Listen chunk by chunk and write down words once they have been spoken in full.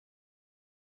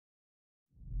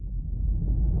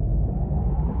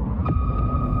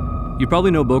You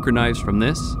probably know Boker knives from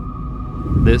this,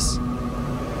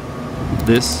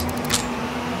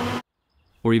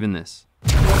 or even this.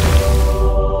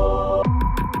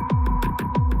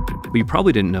 But you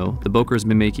probably didn't know that Boker has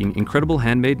been making incredible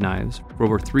handmade knives for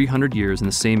over 300 years in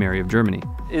the same area of Germany.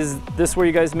 Is this where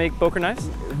you guys make Boker knives?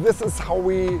 This is how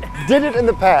we did it in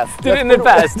the past.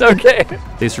 Okay.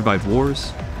 They survived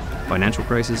wars, financial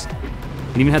crisis,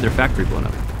 and even had their factory blown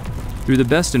up. Through the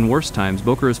best and worst times,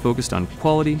 Boker is focused on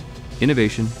quality,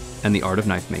 innovation, and the art of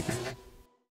knife making.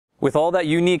 With all that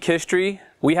unique history,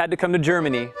 we had to come to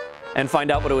Germany and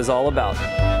find out what it was all about.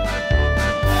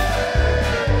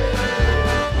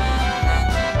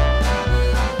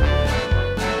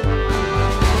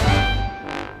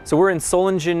 So we're in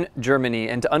Solingen, Germany,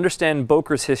 and to understand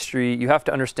Boker's history, you have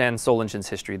to understand Solingen's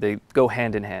history. They go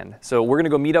hand in hand. So we're gonna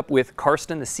go meet up with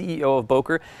Karsten, the CEO of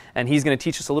Boker, and he's gonna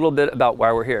teach us a little bit about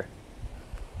why we're here.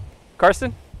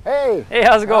 Karsten? Hey! Hey,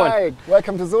 how's it going? Hi,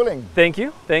 welcome to Solingen. Thank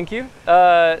you, thank you.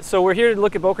 So we're here to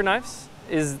look at Boker knives.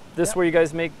 Is this where you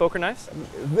guys make Boker knives?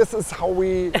 This is how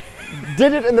we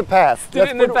did it in the past.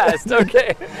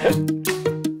 Okay.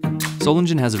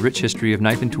 Solingen has a rich history of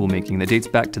knife and tool making that dates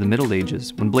back to the Middle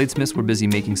Ages, when bladesmiths were busy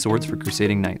making swords for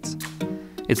crusading knights.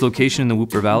 Its location in the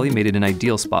Wupper Valley made it an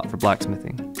ideal spot for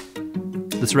blacksmithing.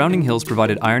 The surrounding hills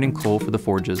provided iron and coal for the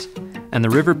forges, and the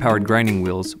river powered grinding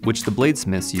wheels, which the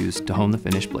bladesmiths used to hone the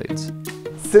finished blades.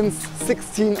 Since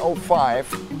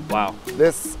 1605, wow,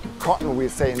 this cotton, we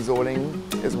say in Solingen,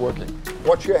 is working.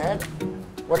 Watch your head.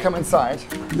 Welcome inside.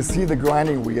 You see the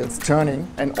grinding wheels turning,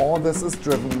 and all this is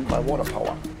driven by water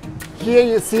power. Here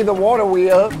you see the water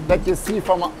wheel that you see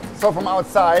from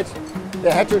outside.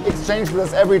 They had to exchange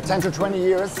this every 10 to 20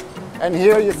 years. And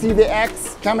here you see the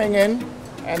axe coming in,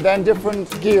 and then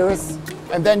different gears,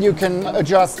 and then you can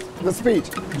adjust the speed.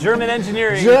 German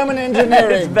engineering. German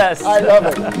engineering. It's best. I love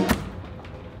it.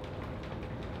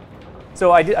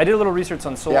 So I did a little research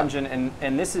on Solingen,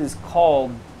 and this is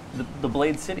called the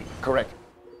Blade City. Correct.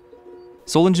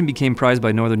 Solingen became prized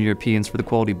by Northern Europeans for the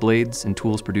quality blades and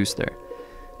tools produced there.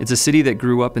 It's a city that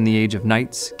grew up in the age of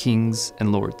knights, kings,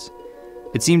 and lords.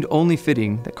 It seemed only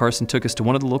fitting that Karsten took us to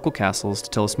one of the local castles to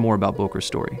tell us more about Boker's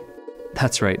story.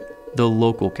 That's right, the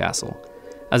local castle.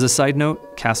 As a side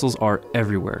note, castles are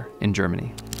everywhere in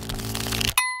Germany.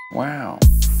 Wow.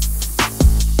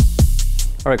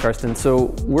 All right, Karsten,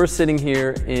 so we're sitting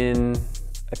here in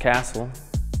a castle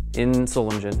in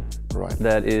Solingen. Right.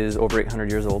 That is over 800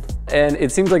 years old. And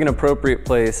it seems like an appropriate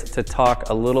place to talk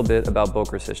a little bit about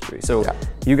Boker's history. So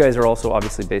you guys are also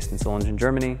obviously based in Solingen,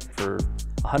 Germany for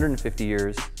 150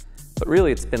 years, but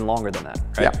really it's been longer than that,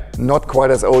 right? Yeah, not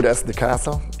quite as old as the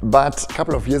castle, but a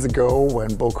couple of years ago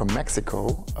when Boker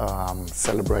Mexico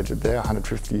celebrated their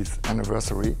 150th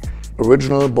anniversary,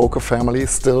 original Boker family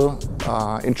still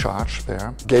in charge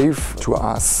there, gave to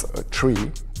us a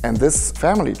tree. And this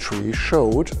family tree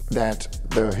showed that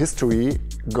the history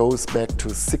goes back to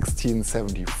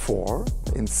 1674.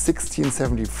 In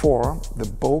 1674, the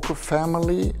Boker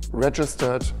family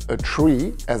registered a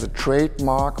tree as a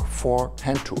trademark for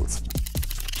hand tools.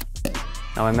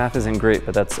 Now my math isn't great,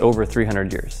 but that's over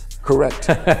 300 years. Correct,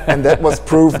 and that was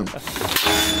proven.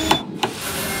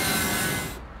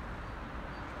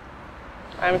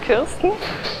 I'm Kirsten.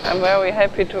 I'm very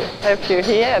happy to have you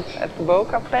here at the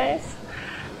Boker place.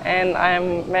 And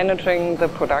I'm managing the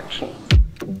production.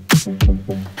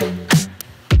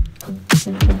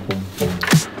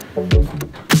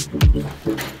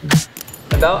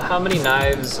 About how many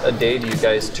knives a day do you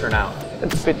guys turn out?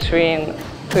 It's between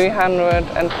 300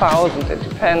 and 1,000. It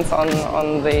depends on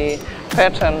the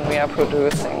pattern we are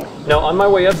producing. Now, on my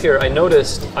way up here, I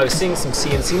noticed I was seeing some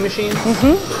CNC machines,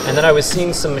 and then I was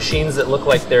seeing some machines that look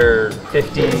like they're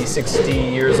 50, 60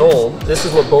 years old. This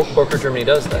is what Boker Germany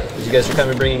does then. You guys are kind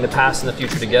of bringing the past and the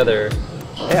future together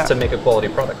to make a quality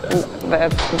product there.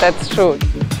 That's true.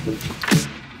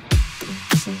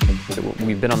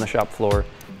 We've been on the shop floor.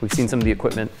 We've seen some of the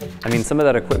equipment. I mean, some of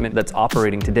that equipment that's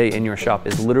operating today in your shop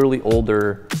is literally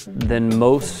older than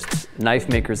most knife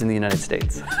makers in the United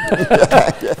States.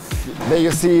 There you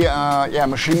see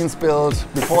machines built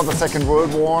before the Second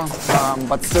World War,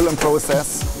 but still in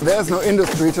process. There's no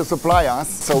industry to supply us,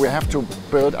 so we have to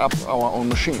build up our own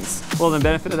machines. Well, the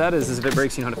benefit of that is if it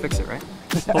breaks, you know how to fix it, right?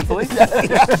 Hopefully.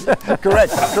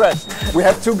 Correct. We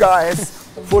have 2 guys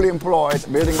fully employed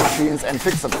building machines and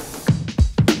fixing them.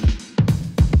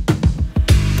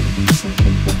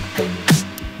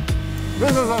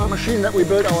 This is a machine that we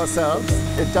built ourselves.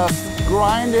 It does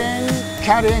grinding,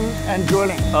 cutting, and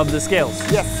drilling. Of the scales?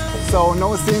 Yes. So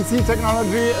no CNC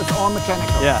technology, it's all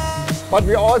mechanical. Yeah. But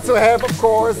we also have, of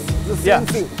course, the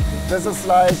CNC. This is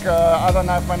like other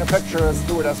knife manufacturers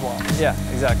do it as well. Yeah,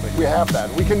 exactly. We have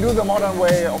that. We can do the modern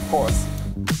way, of course.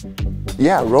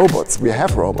 Yeah, robots. We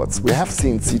have robots. We have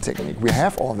CNC technique. We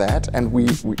have all that, and we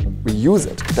use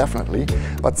it, definitely.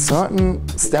 But certain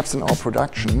steps in our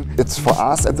production, it's for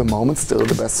us at the moment still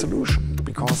the best solution,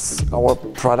 because our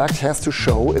product has to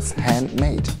show it's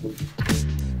handmade.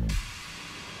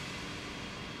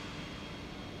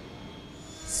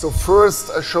 So first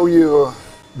I show you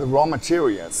the raw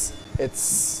materials.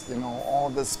 It's, you know, all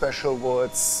the special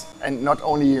woods, and not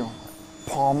only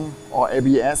POM or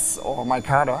ABS or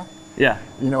micarta. Yeah.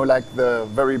 You know, like the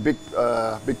very big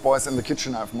boys in the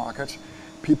kitchen knife market.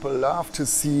 People love to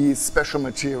see special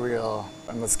material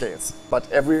on the scales, but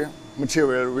every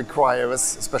material requires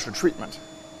special treatment.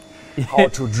 How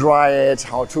to dry it,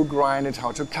 how to grind it,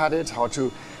 how to cut it, how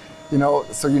to, you know,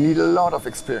 so you need a lot of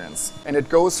experience. And it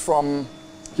goes from,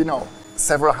 you know,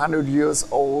 several hundred years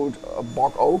old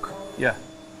bog oak. Yeah.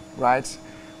 Right?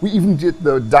 We even did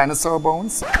the dinosaur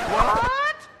bones.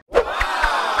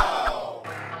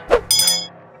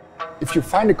 If you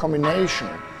find a combination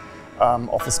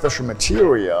of a special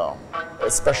material,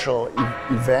 a special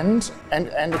event,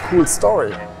 and a cool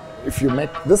story, if you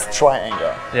make this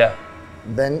triangle, Yeah.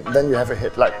 then you have a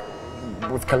hit, like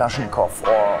with Kalashnikov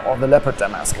or the Leopard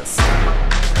Damascus.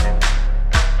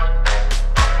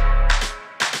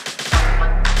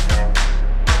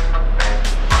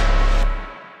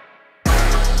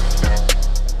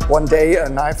 One day a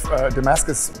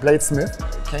Damascus bladesmith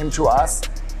came to us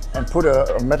and put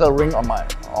a metal ring on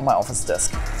my office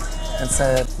desk and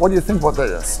said, "What do you think what that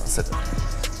is?" I said,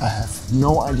 "I have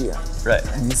no idea." Right.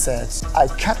 And he said, "I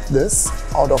cut this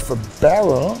out of a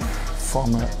barrel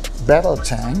from a battle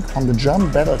tank, from the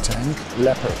German battle tank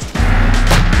Leopard."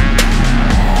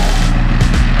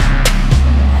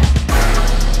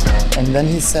 And then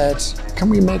he said, "Can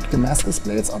we make Damascus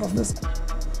blades out of this?"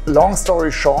 Long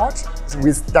story short,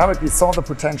 we directly saw the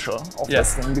potential of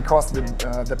this thing, because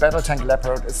the battle tank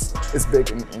Leopard is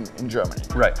big in Germany.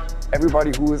 Right.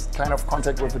 Everybody who is kind of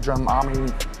contact with the German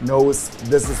army knows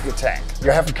this is the tank.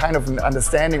 You have a kind of an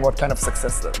understanding what kind of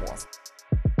success that was.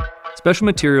 Special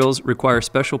materials require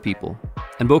special people,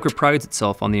 and Boker prides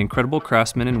itself on the incredible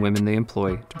craftsmen and women they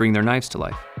employ to bring their knives to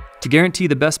life. To guarantee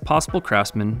the best possible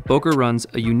craftsmen, Boker runs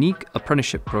a unique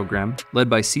apprenticeship program led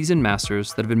by seasoned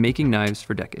masters that have been making knives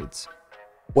for decades.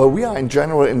 Well, we are in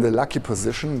general in the lucky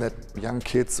position that young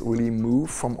kids really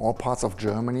move from all parts of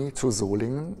Germany to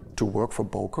Solingen to work for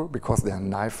Boker, because they are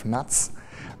knife nuts,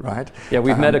 right? Yeah,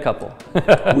 we've met a couple.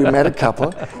 We met a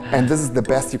couple, and this is the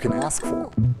best you can ask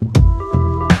for.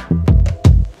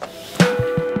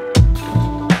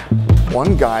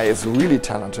 One guy is really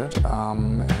talented,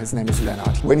 his name is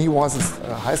Leonard. When he was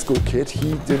a high school kid,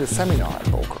 he did a seminar at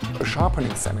Boker, a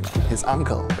sharpening seminar. His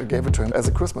uncle gave it to him as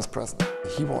a Christmas present.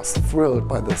 He was thrilled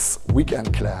by this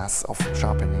weekend class of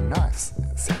sharpening knives.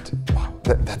 He said, "Wow,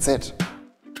 that's it."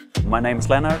 My name is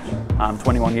Leonard, I'm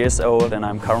 21 years old and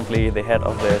I'm currently the head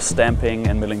of the stamping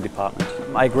and milling department.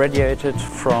 I graduated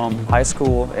from high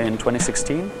school in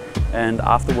 2016 and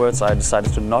afterwards I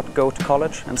decided to not go to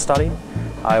college and study.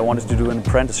 I wanted to do an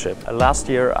apprenticeship. Last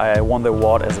year I won the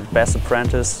award as the Best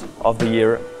Apprentice of the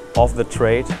Year of the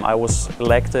trade. I was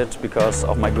elected because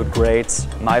of my good grades.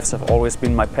 Knives have always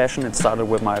been my passion. It started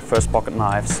with my first pocket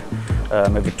knives.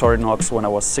 My Victorinox when I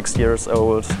was 6 years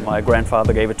old. My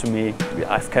grandfather gave it to me.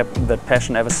 I've kept that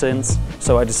passion ever since.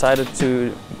 So I decided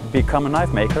to become a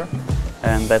knife maker,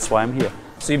 and that's why I'm here.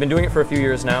 So you've been doing it for a few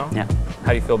years now? Yeah.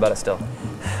 How do you feel about it still?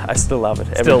 I still love it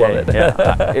every Still day. love it.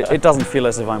 Yeah. It doesn't feel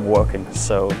as if I'm working,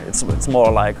 so it's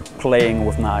more like playing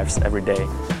with knives every day.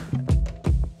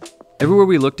 Everywhere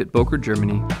we looked at Boker,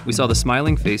 Germany, we saw the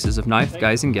smiling faces of knife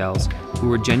guys and gals who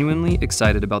were genuinely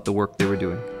excited about the work they were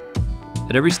doing.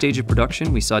 At every stage of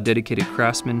production, we saw dedicated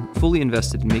craftsmen fully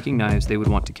invested in making knives they would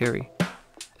want to carry.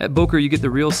 At Boker, you get the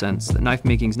real sense that knife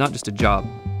making is not just a job,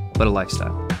 but a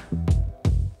lifestyle.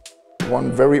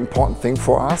 One very important thing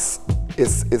for us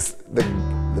is the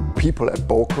people at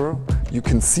Boker. You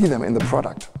can see them in the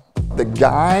product. The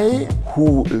guy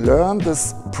who learned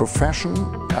this profession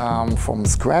from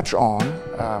scratch on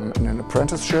in an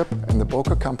apprenticeship in the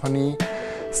Boker company,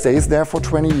 stays there for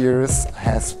 20 years,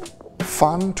 has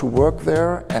fun to work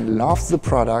there and loves the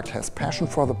product, has passion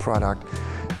for the product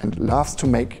and loves to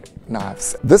make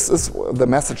knives. This is the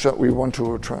message that we want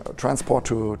to transport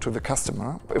to the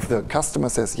customer. If the customer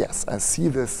says, yes, I see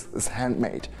this is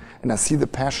handmade and I see the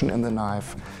passion in the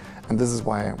knife, and this is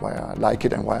why I like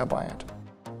it and why I buy it.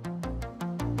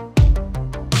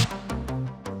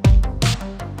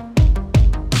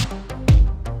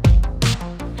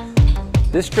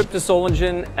 This trip to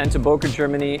Solingen and to Boker,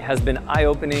 Germany has been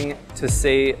eye-opening to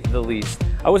say the least.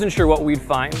 I wasn't sure what we'd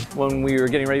find when we were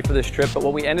getting ready for this trip, but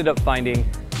what we ended up finding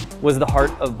was the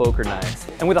heart of Boker knives.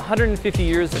 And with 150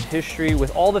 years of history,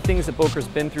 with all the things that Boker's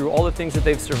been through, all the things that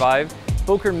they've survived,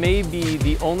 Boker may be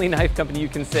the only knife company you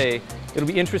can say it'll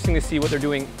be interesting to see what they're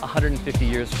doing 150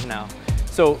 years from now.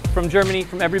 So from Germany,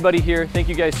 from everybody here, thank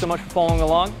you guys so much for following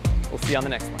along. We'll see you on the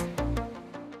next one.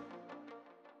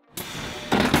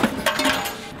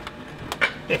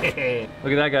 Look at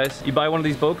that, guys. You buy one of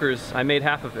these Bokers, I made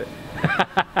half of it.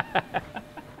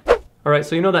 All right,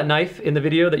 so you know that knife in the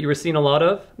video that you were seeing a lot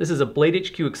of? This is a Blade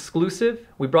HQ exclusive.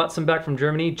 We brought some back from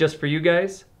Germany just for you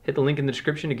guys. Hit the link in the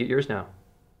description to get yours now.